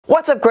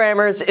What's up,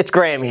 Grammars? It's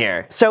Graham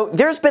here. So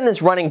there's been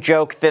this running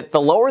joke that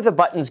the lower the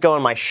buttons go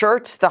on my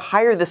shirt, the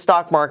higher the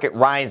stock market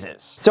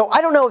rises. So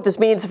I don't know what this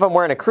means if I'm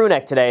wearing a crew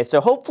neck today,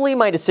 so hopefully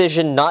my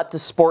decision not to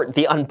sport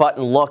the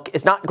unbuttoned look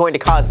is not going to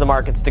cause the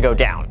markets to go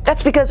down.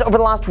 That's because over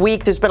the last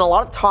week there's been a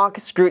lot of talk,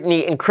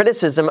 scrutiny, and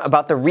criticism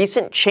about the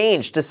recent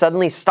change to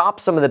suddenly stop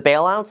some of the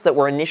bailouts that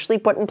were initially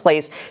put in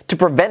place to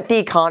prevent the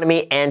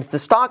economy and the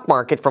stock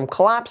market from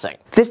collapsing.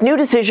 This new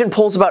decision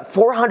pulls about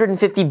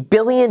 $450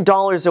 billion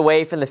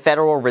away from the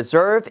Federal Reserve.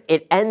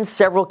 It ends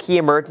several key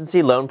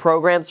emergency loan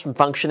programs from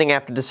functioning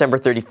after December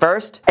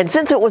 31st. And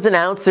since it was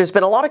announced, there's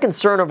been a lot of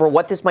concern over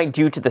what this might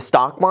do to the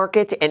stock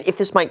market and if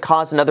this might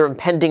cause another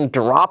impending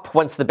drop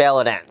once the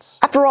bailout ends.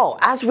 After all,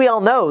 as we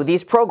all know,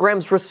 these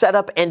programs were set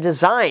up and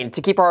designed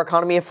to keep our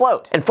economy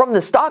afloat. And from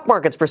the stock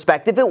market's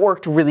perspective, it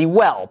worked really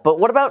well. But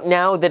what about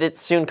now that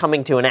it's soon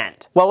coming to an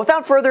end? Well,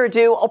 without further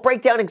ado, I'll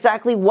break down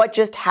exactly what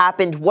just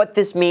happened, what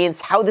this means,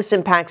 how this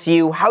impacts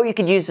you, how you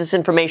could use this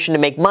information to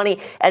make money,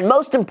 and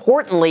most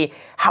importantly,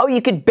 how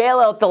you could bail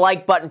out the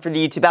like button for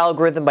the YouTube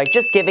algorithm by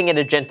just giving it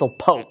a gentle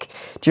poke.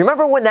 Do you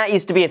remember when that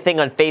used to be a thing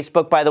on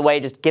Facebook, by the way,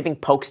 just giving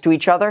pokes to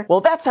each other?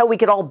 Well, that's how we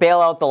could all bail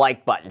out the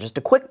like button. Just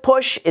a quick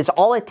push is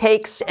all it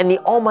takes, and the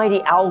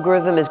almighty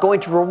algorithm is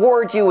going to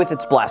reward you with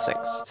its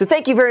blessings. So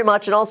thank you very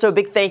much, and also a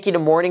big thank you to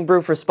Morning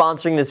Brew for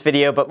sponsoring this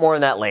video, but more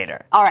on that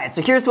later. Alright,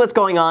 so here's what's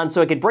going on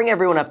so I could bring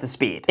everyone up to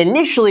speed.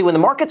 Initially, when the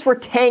markets were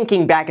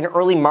tanking back in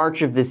early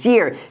March of this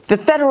year, the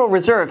Federal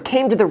Reserve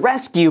came to the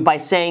rescue by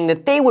saying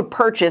that they would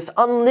purchase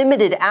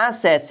unlimited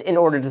assets in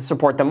order to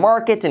support the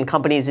market and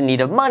companies in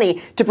need of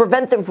money to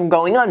prevent them from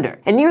going under.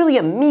 And nearly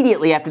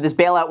immediately after this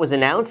bailout was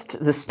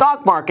announced, the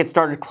stock market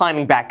started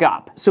climbing back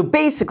up. So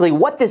basically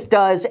what this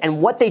does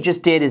and what they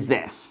just did is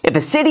this. If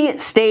a city,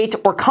 state,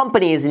 or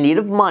company is in need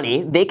of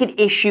money, they could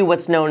issue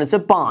what's known as a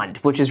bond,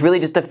 which is really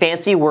just a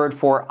fancy word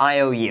for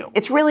IOU.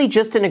 It's really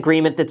just an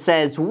agreement that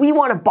says, we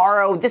want to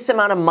borrow this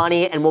amount of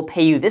money and we'll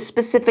pay you this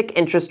specific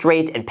interest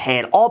rate and pay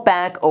it all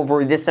back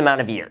over this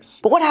amount of years.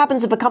 But what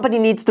happens if a company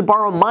needs to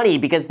borrow money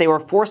because they were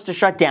forced to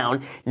shut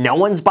down, no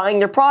one's buying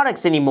their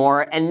products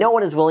anymore, and no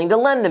one is willing to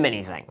lend them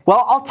anything?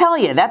 Well, I'll tell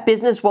you, that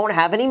business won't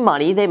have any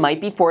money, they might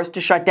be forced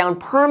to shut down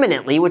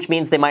permanently, which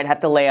means they might have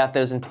to lay off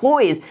those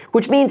employees,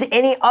 which means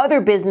any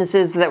other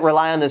businesses that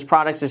rely on those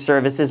products or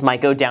services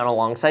might go down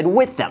alongside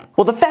with them.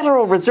 Well, the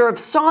Federal Reserve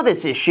saw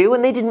this issue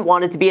and they didn't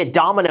want it to be a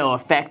domino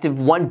effect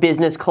of one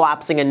business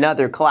collapsing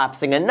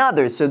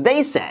another, so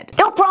they said,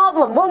 "No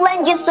problem, we'll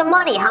lend you some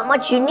money. How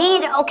much you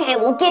need? Okay,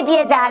 we'll give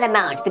you that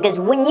amount, because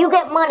when you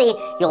get money,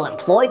 you'll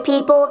employ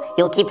people,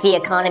 you'll keep the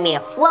economy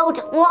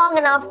afloat long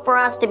enough for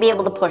us to be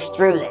able to push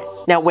through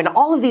this." Now, when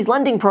all of these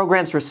lending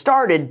programs were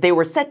started, they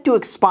were set to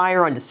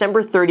expire on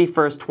December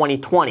 31st,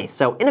 2020,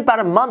 so in about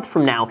a month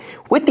from now,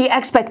 with the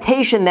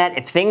expectation that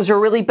if things are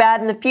really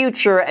bad in the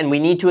future and we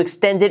need to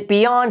extend it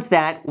beyond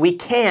that, we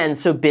can,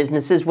 so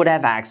businesses would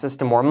have access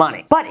to more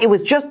money. But it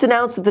was just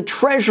announced that the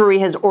Treasury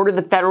has ordered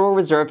the Federal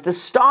Reserve to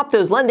stop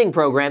those lending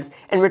programs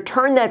and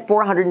return that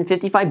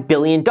 $455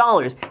 billion,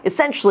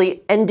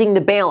 essentially ending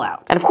the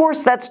bailout. And of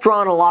course, that's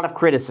drawn a lot of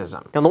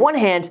criticism. On the one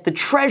hand, the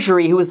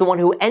Treasury, who is the one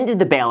who ended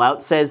the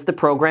bailout, says the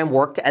program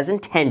worked as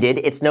intended,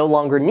 it's no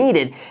longer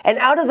needed, and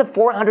out of the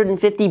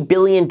 $450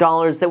 billion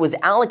that was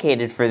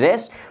allocated for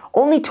this,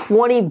 only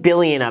 $20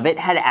 billion of it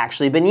had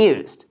actually been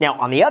used. Now,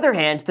 on the other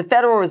hand, the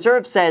Federal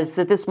Reserve says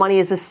that this money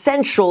is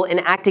essential in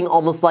acting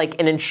almost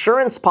like an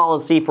insurance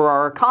policy for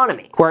our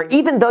economy, where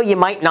even though you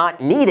might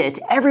not need it,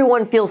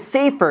 everyone feels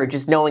safer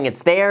just knowing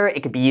it's there,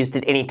 it could be used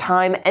at any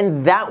time,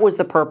 and that was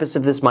the purpose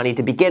of this money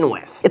to begin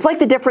with. It's like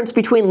the difference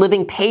between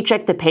living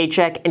paycheck to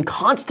paycheck and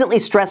constantly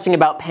stressing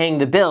about paying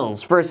the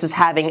bills versus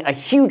having a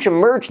huge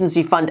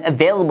emergency fund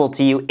available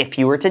to you if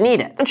you were to need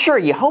it. And sure,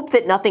 you hope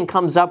that nothing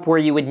comes up where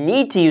you would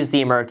need to use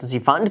the emergency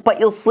fund, but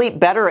you'll sleep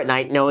better at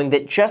night knowing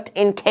that just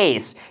in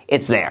case,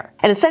 it's there.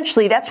 And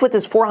essentially, that's what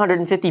this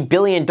 $450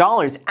 billion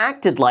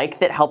acted like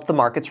that helped the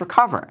markets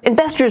recover.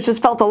 Investors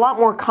just felt a lot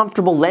more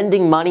comfortable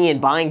lending money and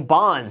buying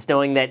bonds,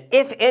 knowing that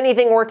if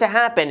anything were to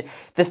happen,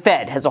 the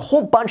Fed has a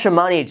whole bunch of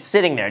money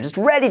sitting there, just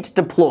ready to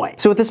deploy.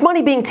 So with this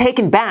money being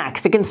taken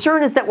back, the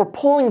concern is that we're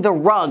pulling the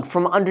rug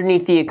from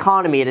underneath the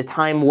economy at a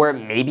time where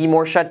maybe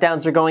more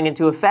shutdowns are going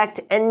into effect,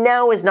 and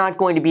now is not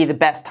going to be the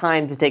best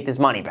time to take this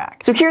money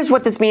back. So here's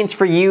what this means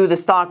for you, the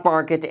stock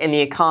market, and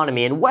the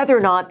economy, and whether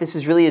or not this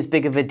is really as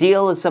big of a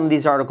deal as some of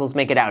these articles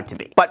make it out to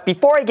be. But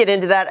before I get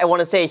into that, I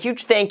want to say a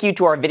huge thank you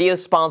to our video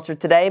sponsor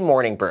today,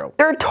 Morning Brew.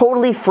 They're a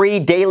totally free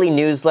daily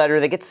newsletter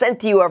that gets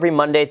sent to you every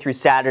Monday through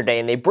Saturday,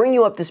 and they bring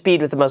you up to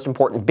speed with the most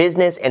important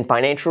business and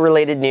financial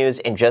related news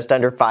in just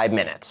under 5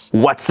 minutes.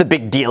 What's the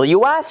big deal,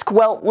 you ask?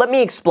 Well, let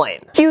me explain.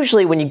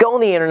 Usually when you go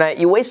on the internet,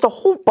 you waste a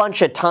whole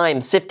bunch of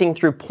time sifting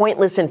through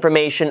pointless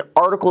information,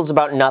 articles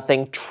about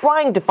nothing,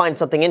 trying to find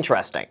something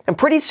interesting. And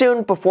pretty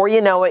soon, before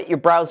you know it, you're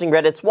browsing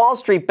Reddit's Wall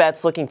Street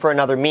Bets looking for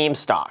another meme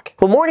stock.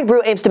 Well, Morning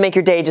Brew aims to make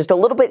your day just a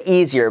little bit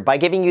easier by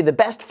giving you the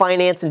best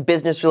finance and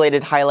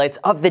business-related highlights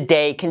of the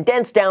day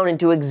condensed down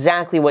into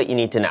exactly what you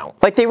need to know.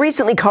 Like they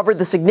recently covered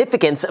the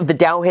significance of the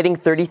Dow hitting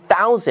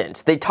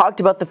 30,000. They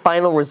talked about the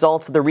final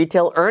results of the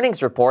retail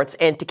earnings reports,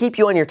 and to keep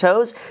you on your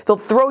toes, they'll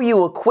throw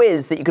you a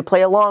quiz that you could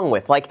play along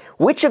with, like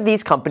which of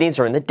these companies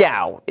are in the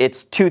Dow.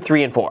 It's 2,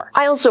 3, and 4.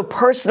 I also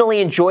personally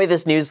enjoy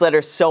this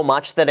newsletter so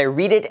much that I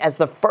read it as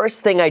the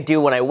first thing I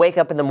do when I wake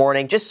up in the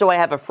morning, just so I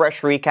have a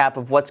fresh recap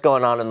of what's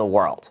going on in the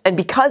world. And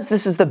because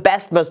this is the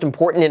best, most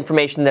important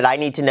information that I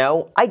need to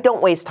know, I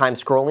don't waste time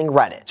scrolling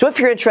Reddit. So if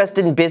you're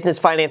interested in business,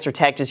 finance, or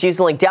tech, just use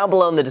the link down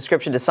below in the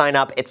description to sign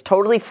up. It's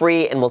totally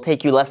free and will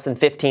take you less than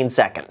 15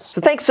 seconds.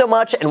 So thanks so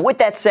much, and with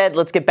that said,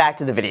 let's get back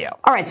to the video.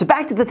 Alright, so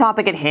back to the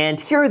topic at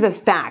hand. Here are the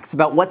facts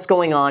about what's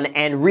going on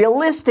and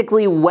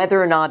realistically whether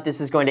or not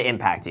this is going to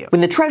impact you.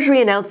 When the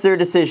Treasury announced their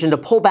decision to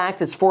pull back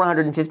this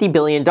 $450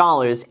 billion,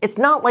 it's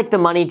not like the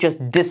money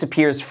just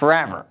disappears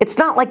forever. It's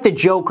not like the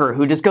Joker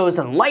who just goes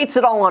and lights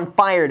it all on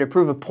fire to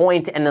prove a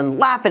point and then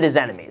laugh at his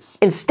enemies.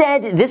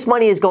 Instead, this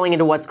money is going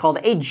into what's called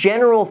a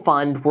general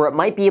fund where it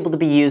might be able to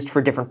be used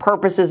for different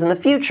purposes in the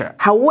future.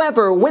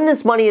 However, when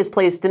this money is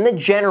placed in the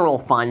general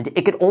fund,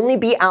 it could only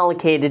be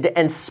allocated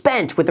and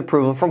spent with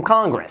approval from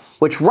Congress,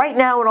 which right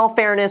now, in all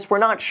fairness, we're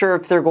not sure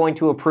if they're going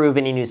to approve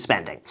any new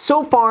spending.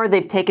 So far,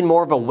 they've taken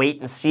more of a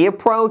wait-and-see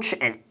approach,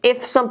 and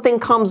if something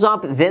comes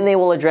up, then they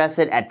will address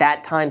it at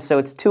that time, so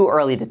it's too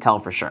early to tell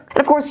for sure. And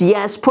of course,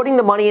 yes, putting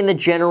the money in the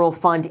general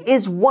fund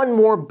is one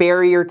more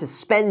barrier to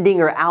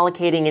spending or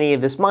allocating any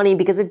of this money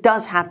because it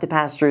does have to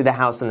pass through the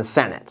House and the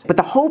Senate. But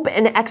the hope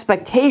and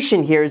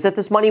expectation here is that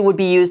this money would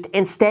be used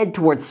instead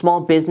towards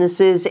small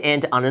businesses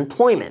and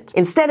unemployment,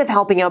 instead of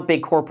helping out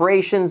big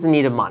corporations in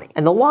need of money.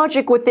 And the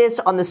logic with this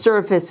on the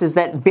surface is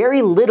that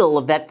very little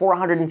of that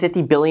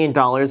 $450 billion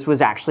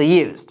was actually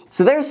used.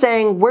 So they're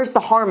saying, where's the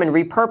harm in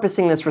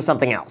repurposing this for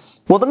something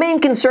else? Well, the main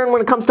concern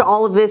when it comes to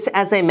all of this,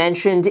 as I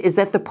mentioned, is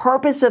that the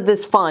purpose of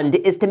this fund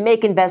is to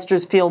make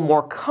investors feel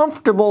more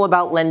comfortable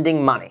about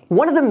lending money.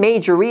 One of the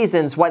major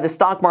reasons why the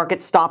stock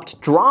market stopped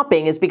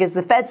dropping is because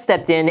the Fed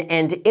stepped in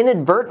and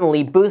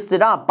inadvertently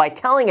boosted up by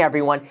telling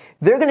everyone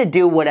they're going to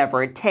do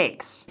whatever it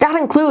takes. That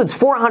includes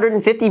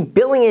 $450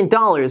 billion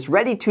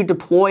ready to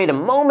deploy at a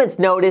moment's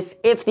notice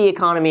if the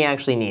economy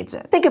actually needs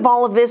it. Think of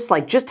all of this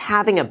like just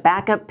having a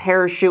backup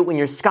parachute when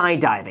you're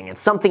skydiving.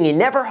 It's something you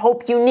never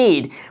hope you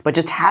need, but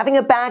just having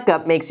a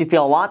backup makes you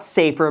feel a lot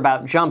safer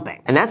about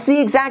jumping. And that's the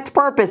exact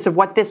purpose of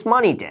what this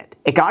money did.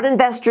 It got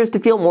investors to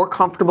feel more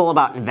comfortable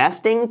about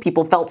investing,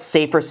 people felt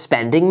safer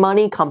spending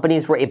money,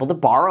 companies were able to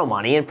borrow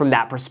money, and from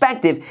that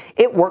perspective,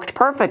 it worked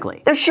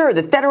perfectly. Now sure,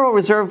 the Federal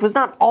Reserve was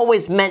not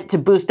always meant to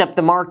boost up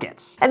the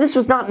markets. And this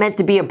was not meant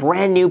to be a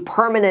brand new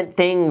permanent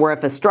thing where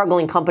if a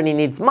struggling company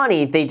needs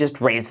money, they just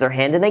raise their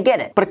hand and they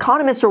get it. But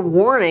economists are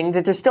warning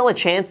that there's still a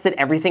chance that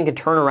everything could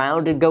turn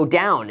around and go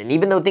down, and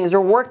even though things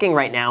are working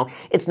right now,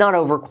 it's not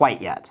over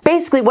quite yet.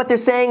 Basically, what they're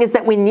saying is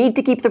that we need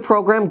to keep the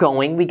program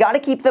going, we gotta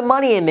keep the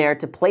money in there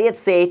to play it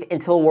safe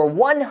until we're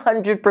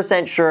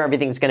 100% sure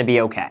everything's gonna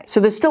be okay. So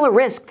there's still a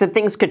risk that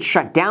things could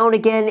shut down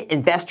again,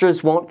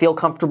 investors won't feel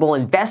comfortable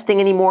investing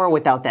anymore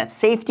without that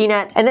safety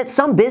net, and that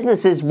some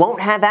businesses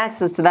won't have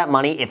access to that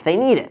money if they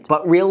need it.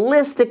 But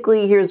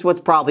realistically, here's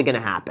what's probably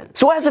gonna happen.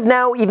 So as of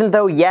now, even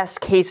though yes,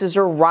 cases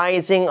are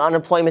rising,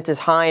 unemployment is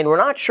high, and we're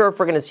not sure if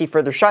we're gonna see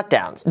further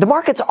shutdowns, the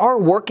markets are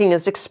working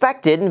as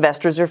expected,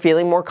 investors are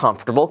feeling more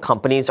comfortable,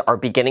 companies are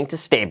beginning to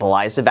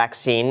stabilize, a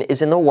vaccine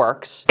is in the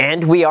works,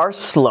 and we are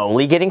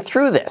slowly getting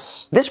through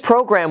this. This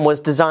program was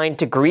designed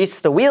to grease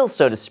the wheels,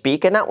 so to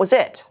speak, and that was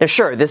it. Now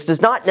sure, this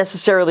does not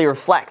necessarily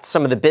reflect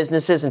some of the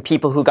businesses and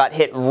people who got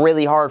hit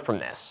really hard from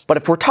this. But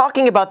if we're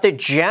talking about the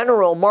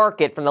general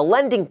market from the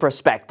lending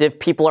perspective,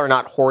 people are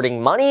not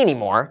hoarding money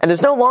anymore, and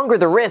there's no longer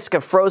the risk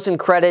of frozen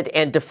credit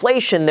and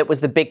deflation that was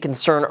the big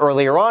concern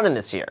earlier on in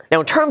this year.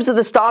 Now in terms of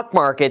the stock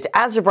market,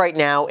 as of right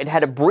now, it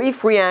had a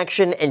brief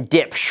reaction and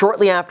dip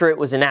shortly after it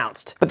was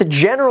announced. But the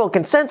general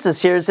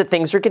consensus here is that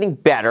things are getting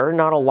better,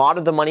 not a lot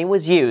of the money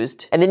was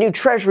used, and the new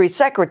Treasury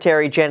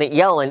Secretary, Janet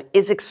Yellen,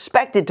 is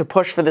expected to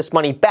push for this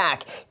money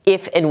back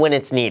if and when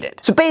it's needed.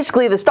 So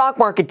basically, the stock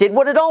market did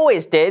what it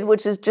always did,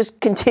 which is just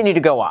continue to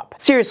go up.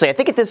 Seriously, I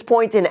think at this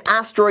point an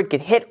asteroid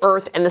could hit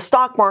Earth and the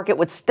stock market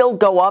would still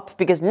go up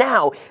because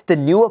now the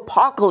new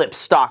apocalypse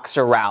stocks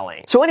are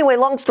rallying. So anyway,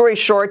 long story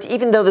short,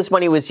 even though this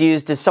money was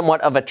used as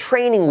somewhat of a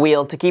training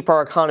wheel to keep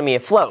our economy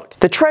afloat,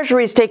 the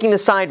Treasury is taking the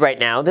side right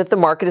now that the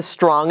market is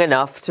strong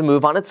enough to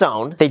move on its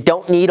own. They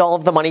don't need all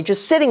of the money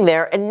just sitting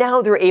there, and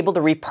now they're able to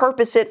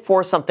repurpose it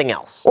for something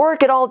else. Or it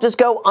could all just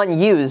go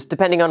unused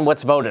depending on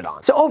what's voted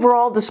on. So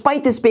overall,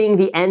 despite this being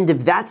the end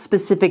of that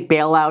specific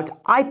bailout,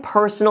 I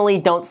personally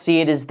don't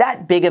see it as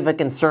that big of a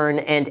concern,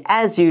 and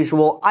as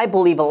usual, I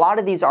believe a lot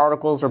of these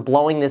articles are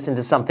blowing this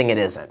into something it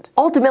isn't.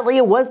 Ultimately,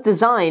 it was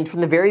designed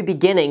from the very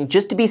beginning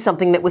just to be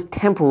something that was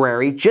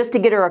temporary, just to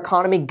get our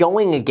economy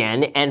going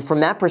again, and from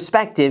that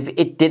perspective,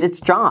 it did its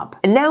job.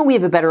 And now we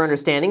have a better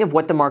understanding of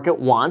what the market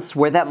wants,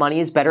 where that money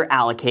is better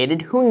allocated,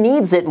 and who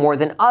needs it more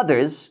than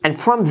others, and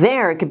from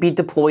there it could be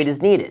deployed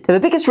as needed. Now, the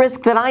biggest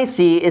risk that I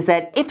see is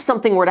that if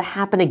something were to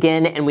happen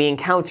again and we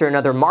encounter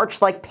another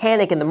March-like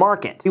panic in the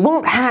market, we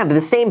won't have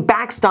the same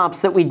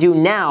backstops that we do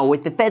now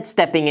with the Fed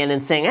stepping in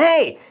and saying,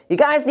 hey, you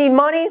guys need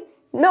money?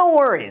 No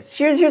worries,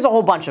 here's a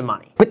whole bunch of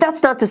money. But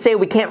that's not to say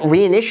we can't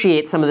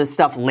reinitiate some of this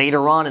stuff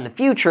later on in the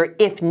future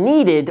if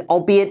needed,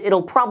 albeit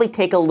it'll probably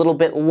take a little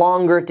bit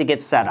longer to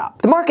get set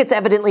up. The markets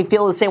evidently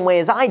feel the same way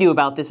as I do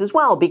about this as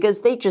well, because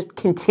they just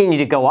continue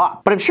to go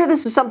up. But I'm sure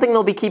this is something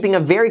they'll be keeping a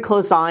very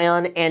close eye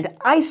on, and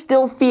I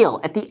still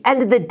feel, at the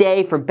end of the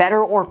day, for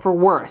better or for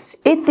worse,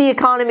 if the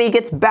economy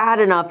gets bad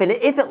enough and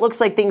if it looks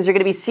like things are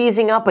going to be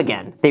seizing up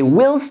again, they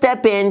will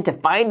step in to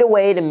find a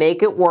way to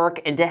make it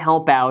work and to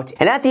help out.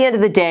 And at the end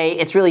of the day,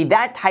 it's really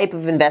that type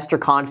of investor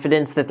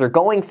confidence that they're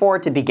going for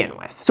to begin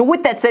with. So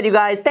with that said, you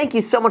guys, thank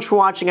you so much for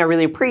watching. I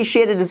really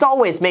appreciate it. As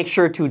always, make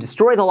sure to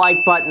destroy the like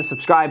button,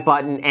 subscribe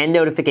button, and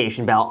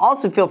notification bell.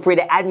 Also, feel free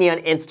to add me on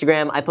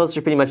Instagram. I post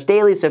there pretty much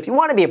daily, so if you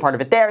want to be a part of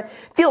it there,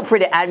 feel free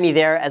to add me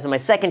there. As on my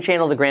second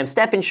channel, The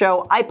Stephan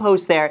Show, I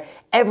post there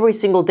every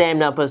single day. I'm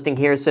not posting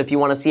here, so if you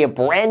want to see a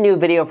brand new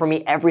video from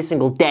me every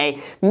single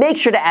day, make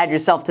sure to add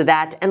yourself to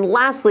that. And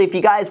lastly, if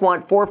you guys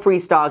want 4 free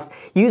stocks,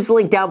 use the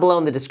link down below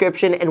in the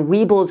description, and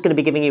Webull is going to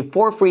be giving you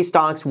 4 free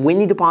stocks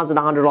when you deposit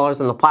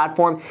 $100 on the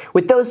platform,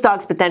 with those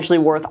stocks potentially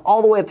worth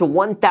all the way up to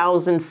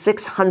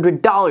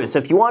 $1,600. So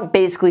if you want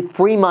basically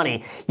free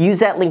money, use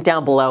that link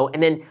down below.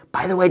 And then,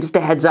 by the way, just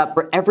a heads up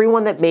for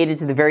everyone that made it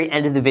to the very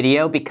end of the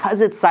video,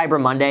 because it's Cyber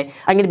Monday,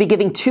 I'm going to be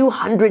giving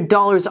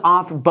 $200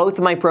 off both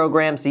of my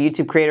programs, the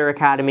YouTube Creator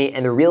Academy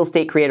and the Real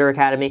Estate Creator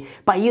Academy,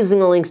 by using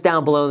the links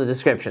down below in the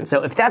description.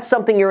 So if that's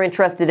something you're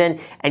interested in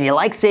and you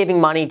like saving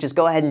money, just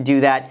go ahead and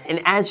do that.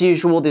 And as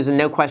usual, there's a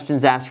no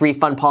questions asked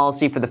refund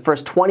policy. For the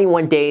first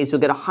 21 days,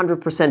 you'll get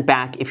 100%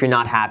 back if you're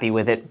not happy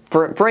with it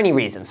for any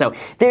reason. So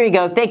there you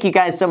go. Thank you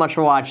guys so much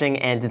for watching,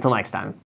 and until next time.